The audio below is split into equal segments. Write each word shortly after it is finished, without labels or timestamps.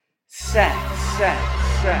Sex, sex,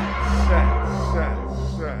 sex, sex,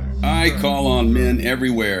 sex, sex. I call on men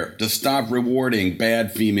everywhere to stop rewarding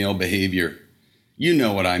bad female behavior. You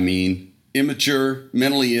know what I mean. Immature,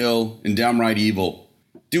 mentally ill, and downright evil.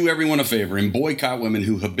 Do everyone a favor and boycott women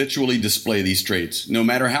who habitually display these traits, no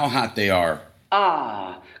matter how hot they are.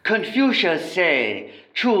 Confucius say,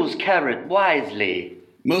 choose carrot wisely.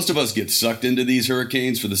 Most of us get sucked into these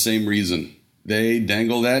hurricanes for the same reason. They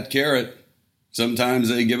dangle that carrot. Sometimes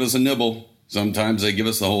they give us a nibble. Sometimes they give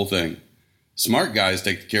us the whole thing. Smart guys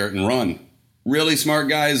take the carrot and run. Really smart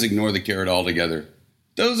guys ignore the carrot altogether.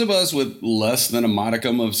 Those of us with less than a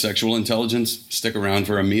modicum of sexual intelligence stick around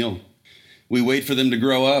for a meal. We wait for them to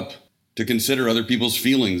grow up, to consider other people's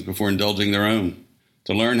feelings before indulging their own,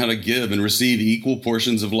 to learn how to give and receive equal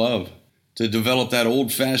portions of love, to develop that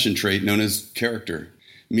old-fashioned trait known as character.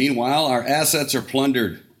 Meanwhile, our assets are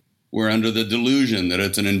plundered. We're under the delusion that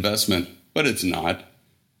it's an investment, but it's not.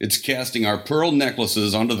 It's casting our pearl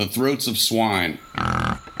necklaces onto the throats of swine.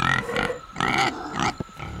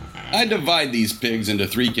 I divide these pigs into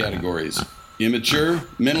three categories: immature,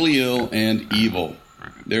 mentally ill, and evil.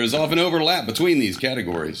 There is often overlap between these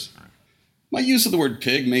categories. My use of the word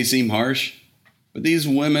pig may seem harsh, but these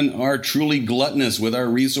women are truly gluttonous with our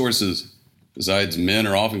resources. Besides, men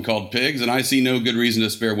are often called pigs, and I see no good reason to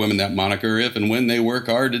spare women that moniker if and when they work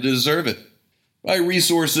hard to deserve it. By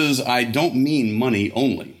resources, I don't mean money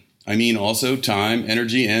only. I mean also time,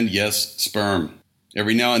 energy, and yes, sperm.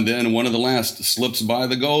 Every now and then, one of the last slips by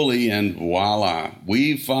the goalie, and voila,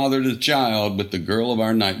 we've fathered a child with the girl of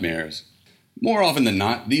our nightmares. More often than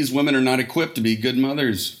not, these women are not equipped to be good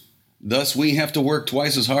mothers. Thus, we have to work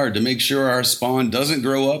twice as hard to make sure our spawn doesn't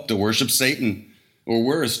grow up to worship Satan, or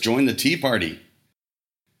worse, join the Tea Party.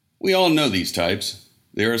 We all know these types.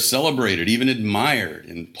 They are celebrated, even admired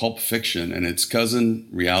in Pulp Fiction and its cousin,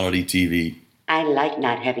 reality TV. I like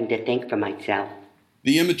not having to think for myself.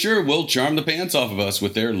 The immature will charm the pants off of us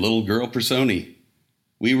with their little girl personae.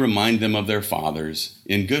 We remind them of their fathers,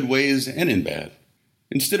 in good ways and in bad.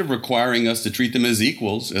 Instead of requiring us to treat them as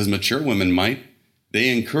equals, as mature women might, they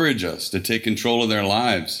encourage us to take control of their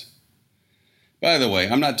lives. By the way,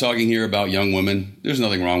 I'm not talking here about young women. There's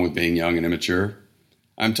nothing wrong with being young and immature.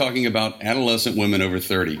 I'm talking about adolescent women over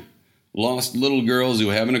 30, lost little girls who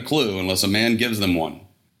haven't a clue unless a man gives them one.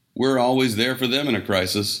 We're always there for them in a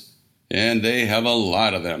crisis, and they have a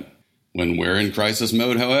lot of them. When we're in crisis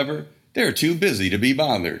mode, however, they're too busy to be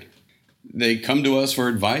bothered. They come to us for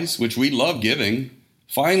advice, which we love giving.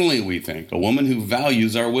 Finally, we think, a woman who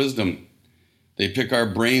values our wisdom. They pick our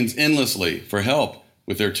brains endlessly for help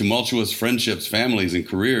with their tumultuous friendships, families, and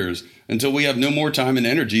careers until we have no more time and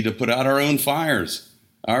energy to put out our own fires.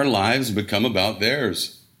 Our lives become about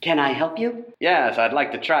theirs. Can I help you? Yes, I'd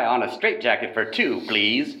like to try on a straitjacket for two,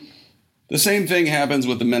 please. The same thing happens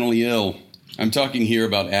with the mentally ill. I'm talking here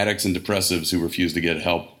about addicts and depressives who refuse to get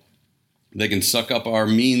help. They can suck up our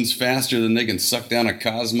means faster than they can suck down a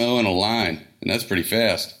Cosmo and a line, and that's pretty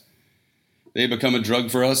fast. They become a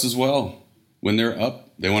drug for us as well. When they're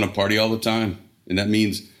up, they want to party all the time, and that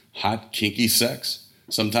means hot, kinky sex,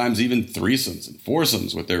 sometimes even threesomes and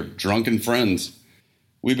foursomes with their drunken friends.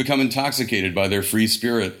 We become intoxicated by their free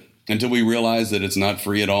spirit until we realize that it's not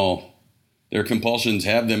free at all. Their compulsions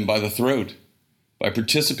have them by the throat. By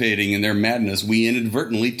participating in their madness, we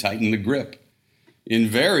inadvertently tighten the grip.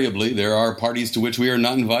 Invariably, there are parties to which we are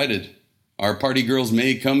not invited. Our party girls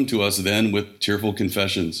may come to us then with tearful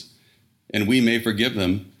confessions, and we may forgive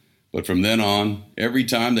them, but from then on, every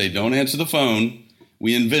time they don't answer the phone,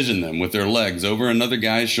 we envision them with their legs over another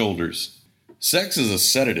guy's shoulders. Sex is a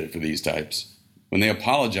sedative for these types. When they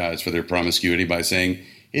apologize for their promiscuity by saying,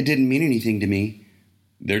 "It didn't mean anything to me,"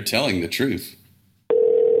 they're telling the truth.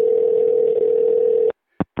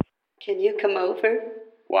 Can you come over?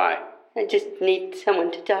 Why? I just need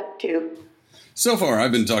someone to talk to. So far,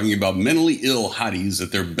 I've been talking about mentally ill hotties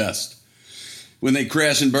at their best. When they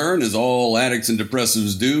crash and burn, as all addicts and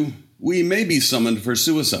depressives do, we may be summoned for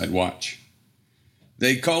suicide watch.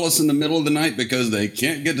 They call us in the middle of the night because they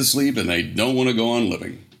can't get to sleep and they don't want to go on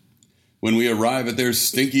living. When we arrive at their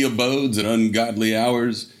stinky abodes at ungodly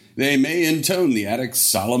hours, they may intone the addict's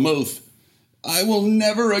solemn oath. "I will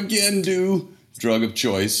never again do," drug of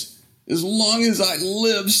choice, "as long as I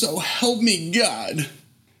live, so help me God."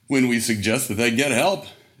 When we suggest that they get help,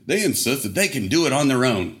 they insist that they can do it on their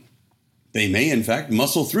own. They may, in fact,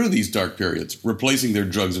 muscle through these dark periods, replacing their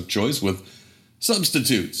drugs of choice with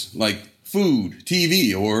substitutes like food,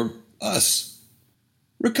 TV, or us.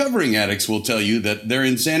 Recovering addicts will tell you that their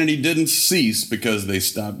insanity didn't cease because they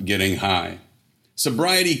stopped getting high.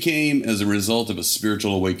 Sobriety came as a result of a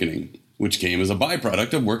spiritual awakening, which came as a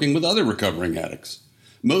byproduct of working with other recovering addicts.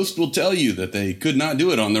 Most will tell you that they could not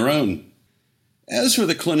do it on their own. As for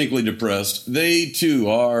the clinically depressed, they too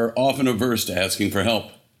are often averse to asking for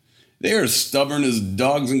help. They are stubborn as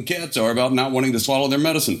dogs and cats are about not wanting to swallow their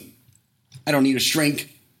medicine. I don't need a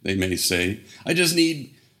shrink, they may say. I just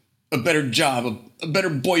need a better job, a better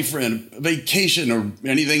boyfriend, a vacation, or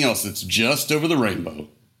anything else that's just over the rainbow.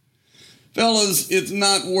 Fellas, it's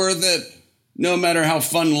not worth it. No matter how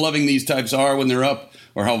fun-loving these types are when they're up,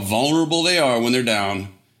 or how vulnerable they are when they're down,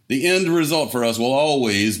 the end result for us will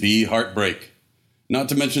always be heartbreak. Not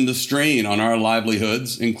to mention the strain on our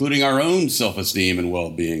livelihoods, including our own self-esteem and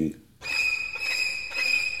well-being.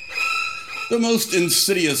 The most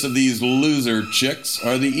insidious of these loser chicks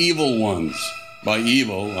are the evil ones. By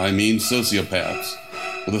evil, I mean sociopaths,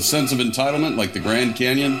 with a sense of entitlement like the Grand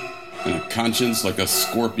Canyon and a conscience like a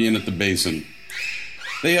scorpion at the basin.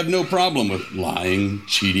 They have no problem with lying,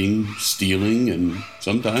 cheating, stealing, and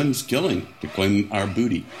sometimes killing to claim our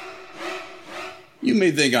booty. You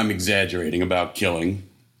may think I'm exaggerating about killing.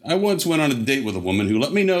 I once went on a date with a woman who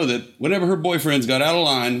let me know that whenever her boyfriends got out of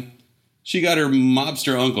line, she got her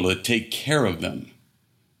mobster uncle to take care of them.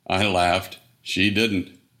 I laughed. She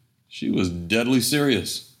didn't. She was deadly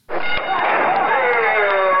serious.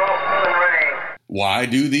 Why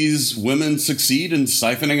do these women succeed in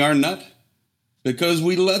siphoning our nut? Because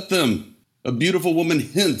we let them. A beautiful woman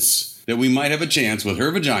hints that we might have a chance with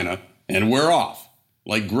her vagina, and we're off,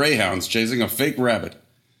 like greyhounds chasing a fake rabbit.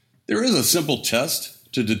 There is a simple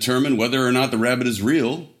test to determine whether or not the rabbit is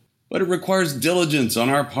real, but it requires diligence on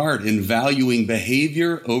our part in valuing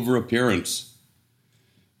behavior over appearance.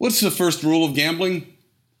 What's the first rule of gambling?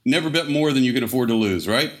 Never bet more than you can afford to lose,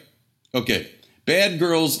 right? Okay, bad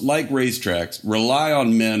girls like racetracks rely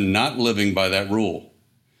on men not living by that rule.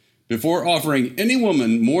 Before offering any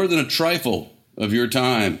woman more than a trifle of your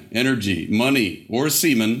time, energy, money, or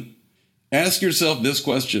semen, ask yourself this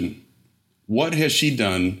question. What has she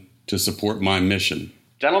done to support my mission?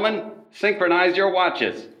 Gentlemen, synchronize your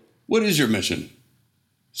watches. What is your mission?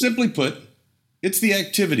 Simply put, it's the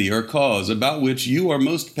activity or cause about which you are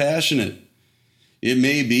most passionate. It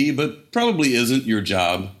may be, but probably isn't your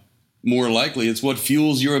job. More likely, it's what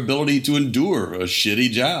fuels your ability to endure a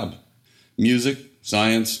shitty job. Music,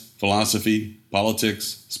 science, philosophy,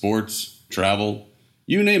 politics, sports, travel,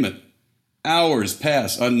 you name it. Hours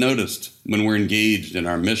pass unnoticed when we're engaged in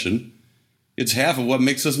our mission. It's half of what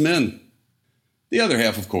makes us men. The other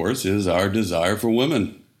half, of course, is our desire for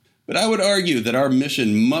women. But I would argue that our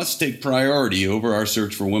mission must take priority over our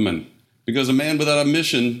search for women, because a man without a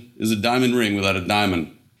mission is a diamond ring without a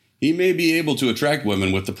diamond. He may be able to attract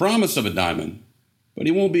women with the promise of a diamond, but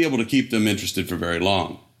he won't be able to keep them interested for very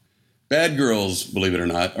long. Bad girls, believe it or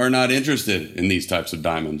not, are not interested in these types of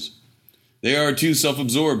diamonds. They are too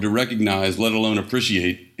self-absorbed to recognize, let alone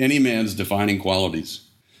appreciate, any man's defining qualities.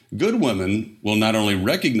 Good women will not only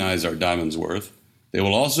recognize our diamond's worth, they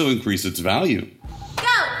will also increase its value. Go,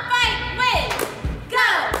 fight, win!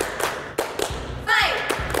 Go!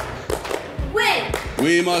 Fight! Win!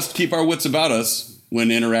 We must keep our wits about us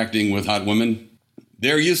when interacting with hot women.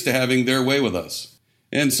 They're used to having their way with us,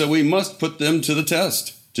 and so we must put them to the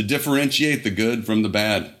test to differentiate the good from the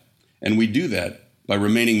bad. And we do that by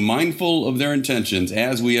remaining mindful of their intentions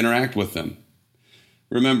as we interact with them.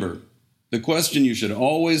 Remember, the question you should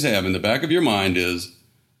always have in the back of your mind is,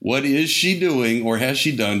 what is she doing or has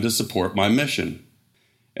she done to support my mission?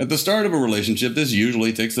 At the start of a relationship, this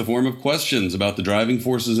usually takes the form of questions about the driving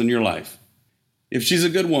forces in your life. If she's a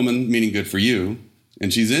good woman, meaning good for you,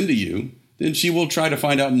 and she's into you, then she will try to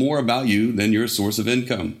find out more about you than your source of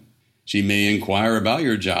income. She may inquire about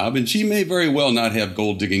your job, and she may very well not have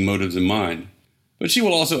gold-digging motives in mind. But she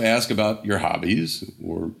will also ask about your hobbies,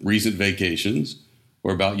 or recent vacations,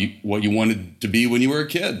 or about what you wanted to be when you were a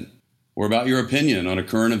kid, or about your opinion on a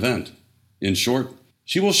current event. In short,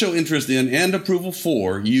 she will show interest in and approval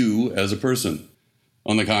for you as a person.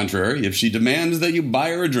 On the contrary, if she demands that you buy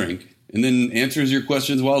her a drink, and then answers your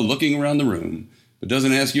questions while looking around the room, but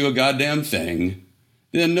doesn't ask you a goddamn thing,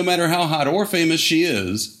 then no matter how hot or famous she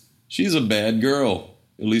is, she's a bad girl,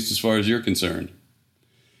 at least as far as you're concerned.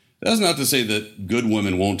 That's not to say that good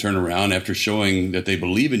women won't turn around after showing that they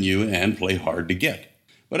believe in you and play hard to get.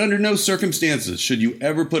 But under no circumstances should you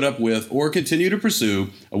ever put up with or continue to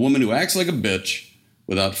pursue a woman who acts like a bitch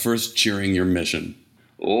without first cheering your mission.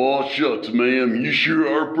 Oh, shucks, ma'am, you sure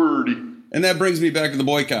are pretty. And that brings me back to the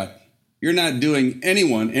boycott. You're not doing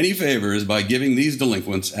anyone any favors by giving these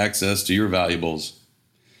delinquents access to your valuables.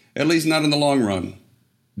 At least not in the long run.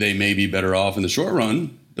 They may be better off in the short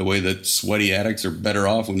run, the way that sweaty addicts are better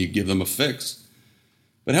off when you give them a fix.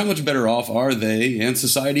 But how much better off are they and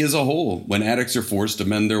society as a whole when addicts are forced to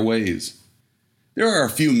mend their ways? There are a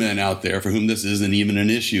few men out there for whom this isn't even an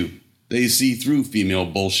issue. They see through female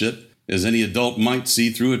bullshit as any adult might see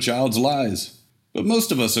through a child's lies. But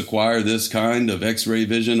most of us acquire this kind of X-ray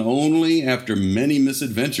vision only after many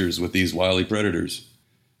misadventures with these wily predators.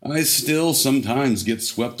 I still sometimes get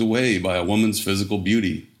swept away by a woman's physical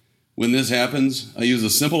beauty. When this happens, I use a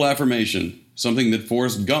simple affirmation, something that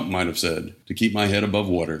Forrest Gump might have said, to keep my head above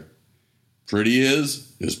water. Pretty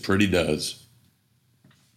is as pretty does.